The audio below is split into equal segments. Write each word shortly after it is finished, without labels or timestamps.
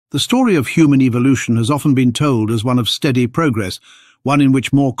The story of human evolution has often been told as one of steady progress, one in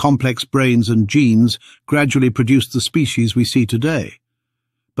which more complex brains and genes gradually produced the species we see today.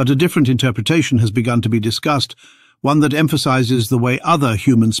 But a different interpretation has begun to be discussed, one that emphasizes the way other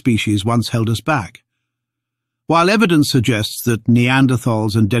human species once held us back. While evidence suggests that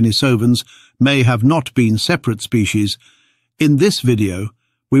Neanderthals and Denisovans may have not been separate species, in this video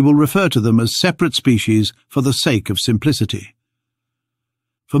we will refer to them as separate species for the sake of simplicity.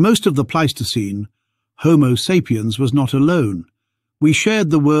 For most of the Pleistocene, Homo sapiens was not alone. We shared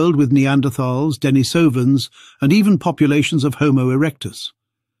the world with Neanderthals, Denisovans, and even populations of Homo erectus.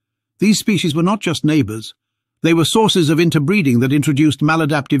 These species were not just neighbors. They were sources of interbreeding that introduced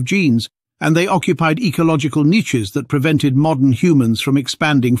maladaptive genes, and they occupied ecological niches that prevented modern humans from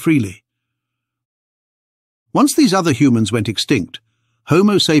expanding freely. Once these other humans went extinct,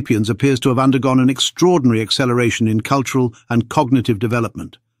 Homo sapiens appears to have undergone an extraordinary acceleration in cultural and cognitive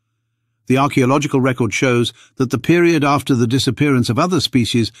development. The archaeological record shows that the period after the disappearance of other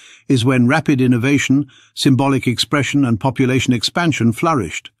species is when rapid innovation, symbolic expression, and population expansion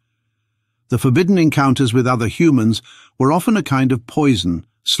flourished. The forbidden encounters with other humans were often a kind of poison,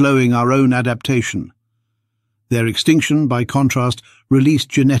 slowing our own adaptation. Their extinction, by contrast, released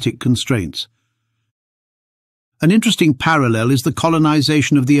genetic constraints. An interesting parallel is the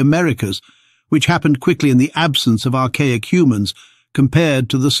colonization of the Americas, which happened quickly in the absence of archaic humans, compared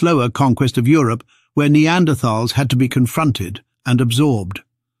to the slower conquest of Europe, where Neanderthals had to be confronted and absorbed.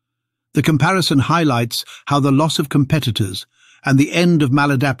 The comparison highlights how the loss of competitors and the end of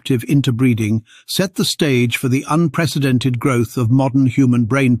maladaptive interbreeding set the stage for the unprecedented growth of modern human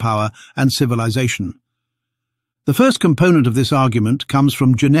brainpower and civilization. The first component of this argument comes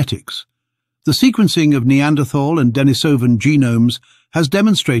from genetics. The sequencing of Neanderthal and Denisovan genomes has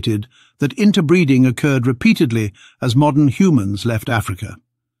demonstrated that interbreeding occurred repeatedly as modern humans left Africa.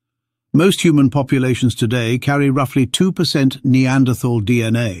 Most human populations today carry roughly 2% Neanderthal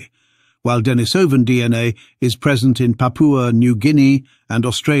DNA, while Denisovan DNA is present in Papua New Guinea and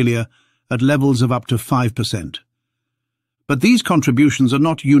Australia at levels of up to 5%. But these contributions are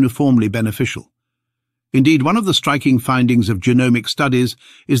not uniformly beneficial. Indeed, one of the striking findings of genomic studies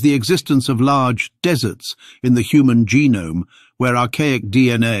is the existence of large deserts in the human genome where archaic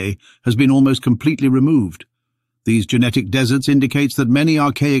DNA has been almost completely removed. These genetic deserts indicate that many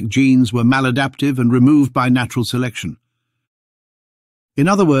archaic genes were maladaptive and removed by natural selection. In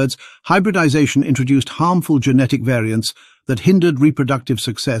other words, hybridization introduced harmful genetic variants that hindered reproductive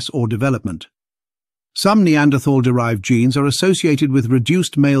success or development. Some Neanderthal-derived genes are associated with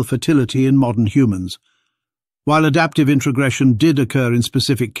reduced male fertility in modern humans. While adaptive introgression did occur in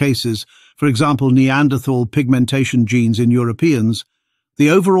specific cases, for example Neanderthal pigmentation genes in Europeans, the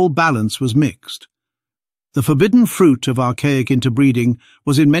overall balance was mixed. The forbidden fruit of archaic interbreeding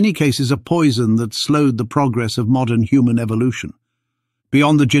was in many cases a poison that slowed the progress of modern human evolution.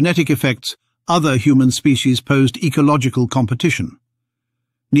 Beyond the genetic effects, other human species posed ecological competition.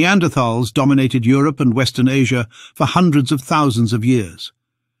 Neanderthals dominated Europe and Western Asia for hundreds of thousands of years.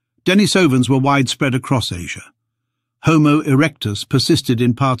 Denisovans were widespread across Asia. Homo erectus persisted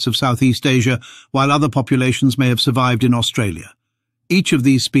in parts of Southeast Asia, while other populations may have survived in Australia. Each of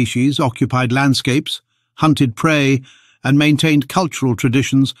these species occupied landscapes, hunted prey, and maintained cultural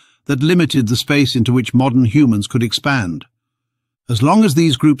traditions that limited the space into which modern humans could expand. As long as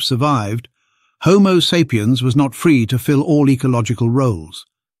these groups survived, Homo sapiens was not free to fill all ecological roles.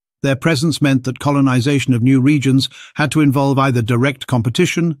 Their presence meant that colonization of new regions had to involve either direct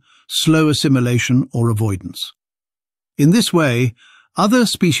competition, slow assimilation, or avoidance. In this way, other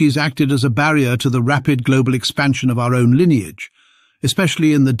species acted as a barrier to the rapid global expansion of our own lineage,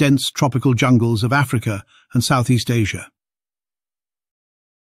 especially in the dense tropical jungles of Africa and Southeast Asia.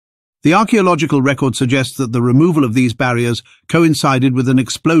 The archaeological record suggests that the removal of these barriers coincided with an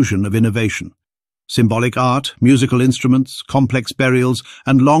explosion of innovation. Symbolic art, musical instruments, complex burials,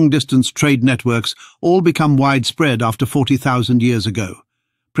 and long-distance trade networks all become widespread after 40,000 years ago,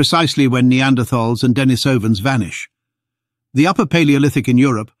 precisely when Neanderthals and Denisovans vanish. The Upper Paleolithic in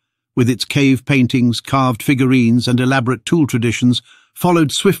Europe, with its cave paintings, carved figurines, and elaborate tool traditions,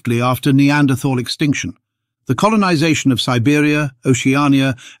 followed swiftly after Neanderthal extinction. The colonization of Siberia,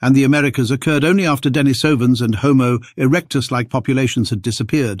 Oceania, and the Americas occurred only after Denisovans and Homo erectus-like populations had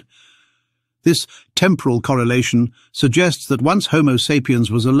disappeared. This temporal correlation suggests that once Homo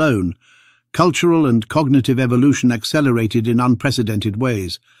sapiens was alone, cultural and cognitive evolution accelerated in unprecedented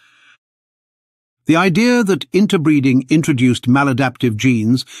ways. The idea that interbreeding introduced maladaptive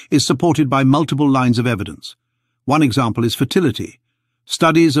genes is supported by multiple lines of evidence. One example is fertility.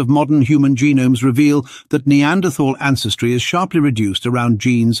 Studies of modern human genomes reveal that Neanderthal ancestry is sharply reduced around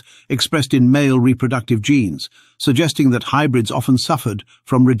genes expressed in male reproductive genes, suggesting that hybrids often suffered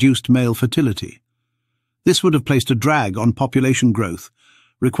from reduced male fertility. This would have placed a drag on population growth,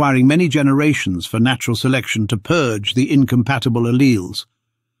 requiring many generations for natural selection to purge the incompatible alleles.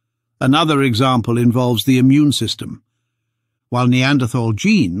 Another example involves the immune system. While Neanderthal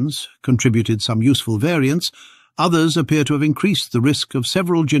genes contributed some useful variants, others appear to have increased the risk of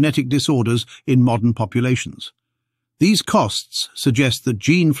several genetic disorders in modern populations. These costs suggest that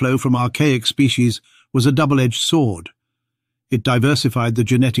gene flow from archaic species was a double-edged sword. It diversified the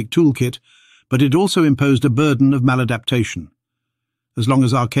genetic toolkit, but it also imposed a burden of maladaptation. As long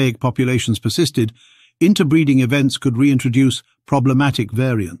as archaic populations persisted, interbreeding events could reintroduce problematic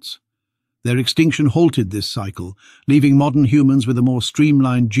variants. Their extinction halted this cycle, leaving modern humans with a more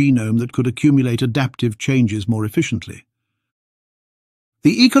streamlined genome that could accumulate adaptive changes more efficiently.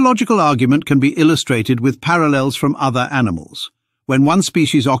 The ecological argument can be illustrated with parallels from other animals. When one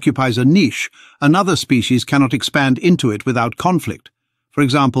species occupies a niche, another species cannot expand into it without conflict. For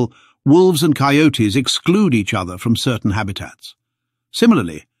example, wolves and coyotes exclude each other from certain habitats.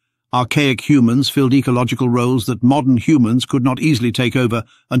 Similarly, archaic humans filled ecological roles that modern humans could not easily take over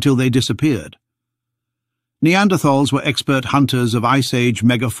until they disappeared. Neanderthals were expert hunters of Ice Age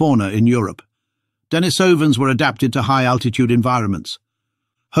megafauna in Europe. Denisovans were adapted to high-altitude environments.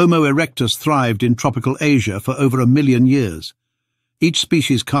 Homo erectus thrived in tropical Asia for over 1 million years. Each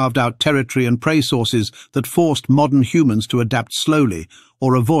species carved out territory and prey sources that forced modern humans to adapt slowly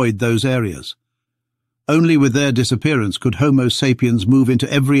or avoid those areas. Only with their disappearance could Homo sapiens move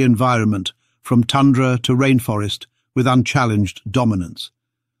into every environment, from tundra to rainforest, with unchallenged dominance.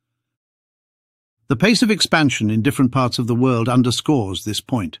 The pace of expansion in different parts of the world underscores this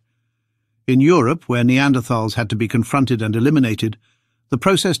point. In Europe, where Neanderthals had to be confronted and eliminated, the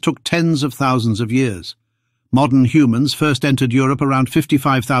process took tens of thousands of years. Modern humans first entered Europe around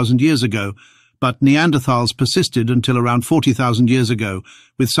 55,000 years ago, but Neanderthals persisted until around 40,000 years ago,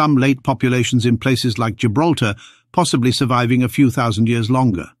 with some late populations in places like Gibraltar possibly surviving a few thousand years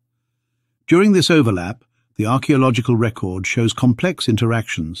longer. During this overlap, the archaeological record shows complex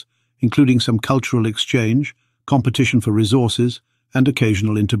interactions, including some cultural exchange, competition for resources, and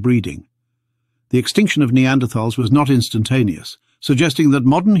occasional interbreeding. The extinction of Neanderthals was not instantaneous, suggesting that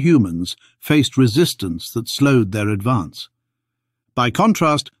modern humans faced resistance that slowed their advance. By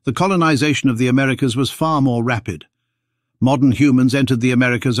contrast, the colonization of the Americas was far more rapid. Modern humans entered the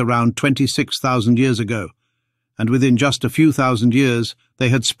Americas around 26,000 years ago, and within just a few thousand years they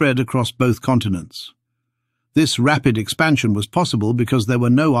had spread across both continents. This rapid expansion was possible because there were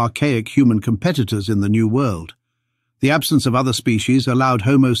no archaic human competitors in the New World. The absence of other species allowed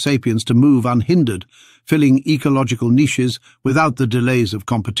Homo sapiens to move unhindered, filling ecological niches without the delays of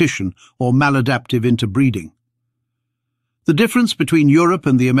competition or maladaptive interbreeding. The difference between Europe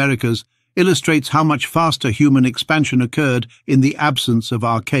and the Americas illustrates how much faster human expansion occurred in the absence of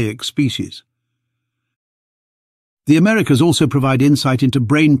archaic species. The Americas also provide insight into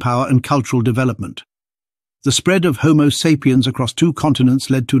brain power and cultural development. The spread of Homo sapiens across 2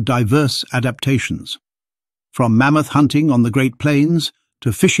 continents led to diverse adaptations. From mammoth hunting on the Great Plains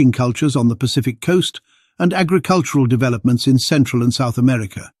to fishing cultures on the Pacific coast and agricultural developments in Central and South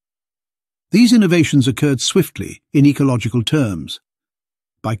America. These innovations occurred swiftly in ecological terms.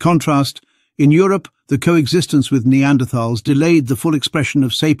 By contrast, in Europe, the coexistence with Neanderthals delayed the full expression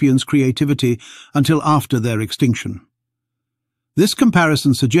of sapiens' creativity until after their extinction. This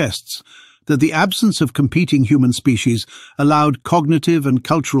comparison suggests that the absence of competing human species allowed cognitive and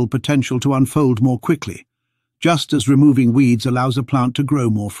cultural potential to unfold more quickly, just as removing weeds allows a plant to grow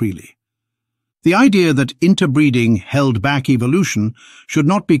more freely. The idea that interbreeding held back evolution should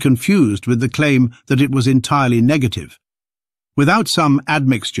not be confused with the claim that it was entirely negative. Without some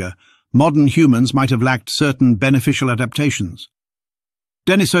admixture, modern humans might have lacked certain beneficial adaptations.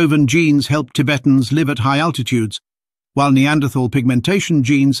 Denisovan genes help Tibetans live at high altitudes, while Neanderthal pigmentation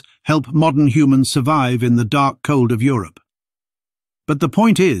genes help modern humans survive in the dark cold of Europe. But the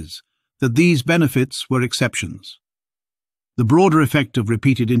point is that these benefits were exceptions. The broader effect of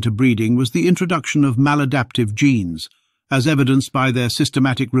repeated interbreeding was the introduction of maladaptive genes, as evidenced by their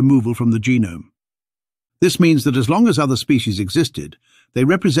systematic removal from the genome. This means that as long as other species existed, they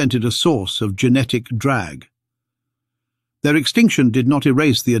represented a source of genetic drag. Their extinction did not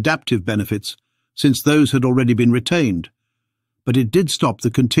erase the adaptive benefits, since those had already been retained, but it did stop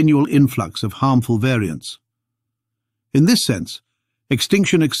the continual influx of harmful variants. In this sense,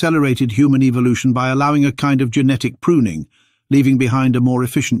 extinction accelerated human evolution by allowing a kind of genetic pruning, leaving behind a more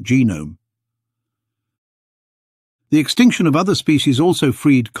efficient genome. The extinction of other species also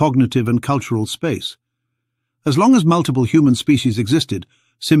freed cognitive and cultural space. As long as multiple human species existed,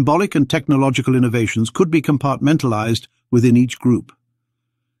 symbolic and technological innovations could be compartmentalized within each group.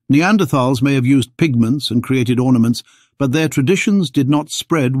 Neanderthals may have used pigments and created ornaments, but their traditions did not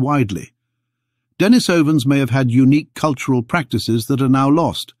spread widely. Denisovans may have had unique cultural practices that are now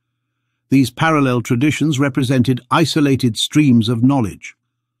lost. These parallel traditions represented isolated streams of knowledge.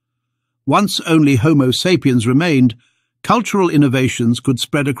 Once only Homo sapiens remained, cultural innovations could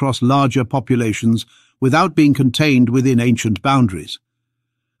spread across larger populations without being contained within ancient boundaries.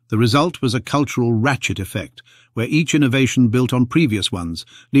 The result was a cultural ratchet effect, where each innovation built on previous ones,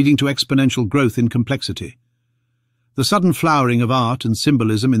 leading to exponential growth in complexity. The sudden flowering of art and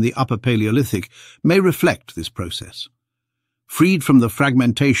symbolism in the Upper Paleolithic may reflect this process. Freed from the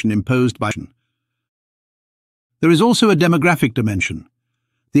fragmentation imposed by there is also a demographic dimension.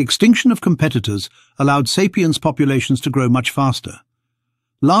 The extinction of competitors allowed sapiens populations to grow much faster.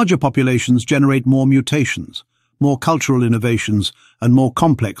 Larger populations generate more mutations, more cultural innovations, and more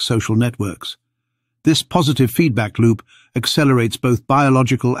complex social networks. This positive feedback loop accelerates both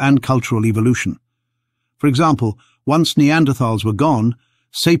biological and cultural evolution. For example, once Neanderthals were gone,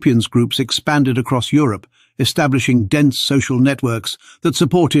 sapiens groups expanded across Europe, establishing dense social networks that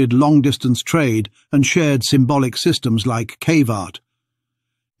supported long-distance trade and shared symbolic systems like cave art.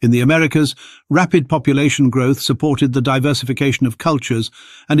 In the Americas, rapid population growth supported the diversification of cultures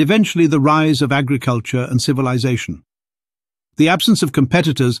and eventually the rise of agriculture and civilization. The absence of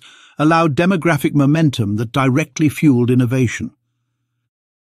competitors allowed demographic momentum that directly fueled innovation.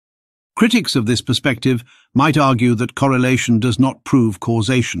 Critics of this perspective might argue that correlation does not prove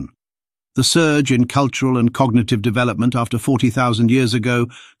causation. The surge in cultural and cognitive development after 40,000 years ago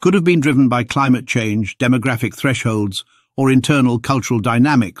could have been driven by climate change, demographic thresholds, or internal cultural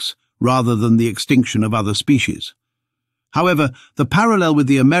dynamics, rather than the extinction of other species. However, the parallel with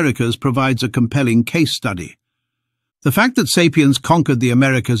the Americas provides a compelling case study. The fact that sapiens conquered the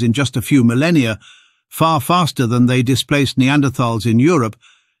Americas in just a few millennia, far faster than they displaced Neanderthals in Europe,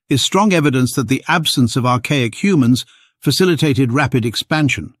 is strong evidence that the absence of archaic humans facilitated rapid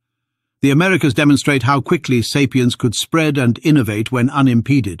expansion. The Americas demonstrate how quickly sapiens could spread and innovate when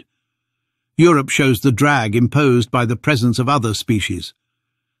unimpeded. Europe shows the drag imposed by the presence of other species.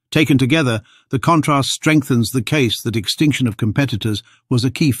 Taken together, the contrast strengthens the case that extinction of competitors was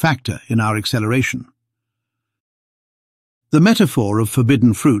a key factor in our acceleration. The metaphor of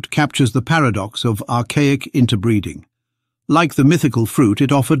forbidden fruit captures the paradox of archaic interbreeding. Like the mythical fruit,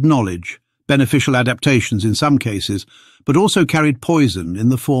 it offered knowledge, beneficial adaptations in some cases, but also carried poison in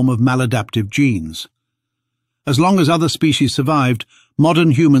the form of maladaptive genes. As long as other species survived,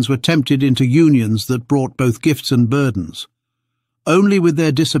 modern humans were tempted into unions that brought both gifts and burdens. Only with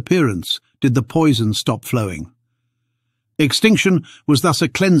their disappearance did the poison stop flowing. Extinction was thus a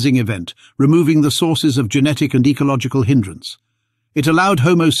cleansing event, removing the sources of genetic and ecological hindrance. It allowed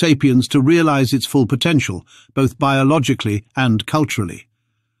Homo sapiens to realize its full potential, both biologically and culturally.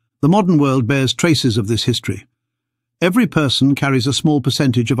 The modern world bears traces of this history. Every person carries a small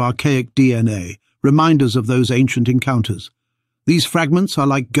percentage of archaic DNA, reminders of those ancient encounters. These fragments are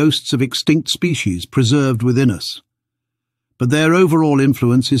like ghosts of extinct species preserved within us. But their overall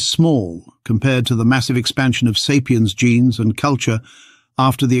influence is small compared to the massive expansion of sapiens genes and culture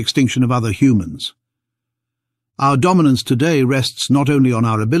after the extinction of other humans. Our dominance today rests not only on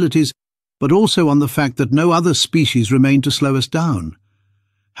our abilities, but also on the fact that no other species remain to slow us down.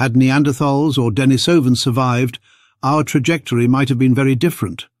 Had Neanderthals or Denisovans survived, our trajectory might have been very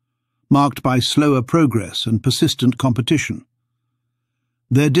different, marked by slower progress and persistent competition.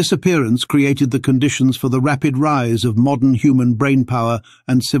 Their disappearance created the conditions for the rapid rise of modern human brainpower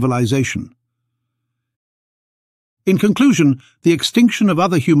and civilization. In conclusion, the extinction of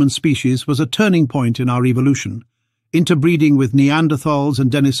other human species was a turning point in our evolution. Interbreeding with Neanderthals and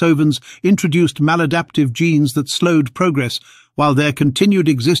Denisovans introduced maladaptive genes that slowed progress, while their continued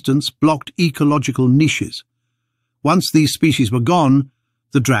existence blocked ecological niches. Once these species were gone,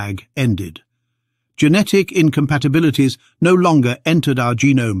 the drag ended. Genetic incompatibilities no longer entered our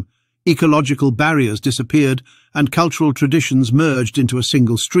genome, ecological barriers disappeared, and cultural traditions merged into a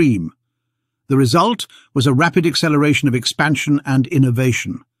single stream. The result was a rapid acceleration of expansion and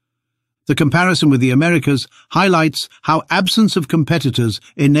innovation. The comparison with the Americas highlights how absence of competitors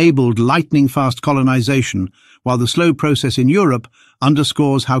enabled lightning-fast colonization, while the slow process in Europe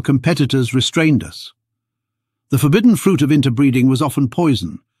underscores how competitors restrained us. The forbidden fruit of interbreeding was often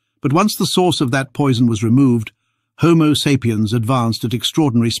poison, but once the source of that poison was removed, Homo sapiens advanced at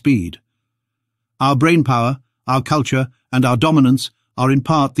extraordinary speed. Our brainpower, our culture, and our dominance are in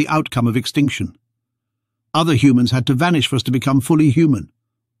part the outcome of extinction. Other humans had to vanish for us to become fully human.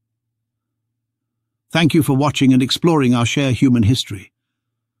 Thank you for watching and exploring our shared human history.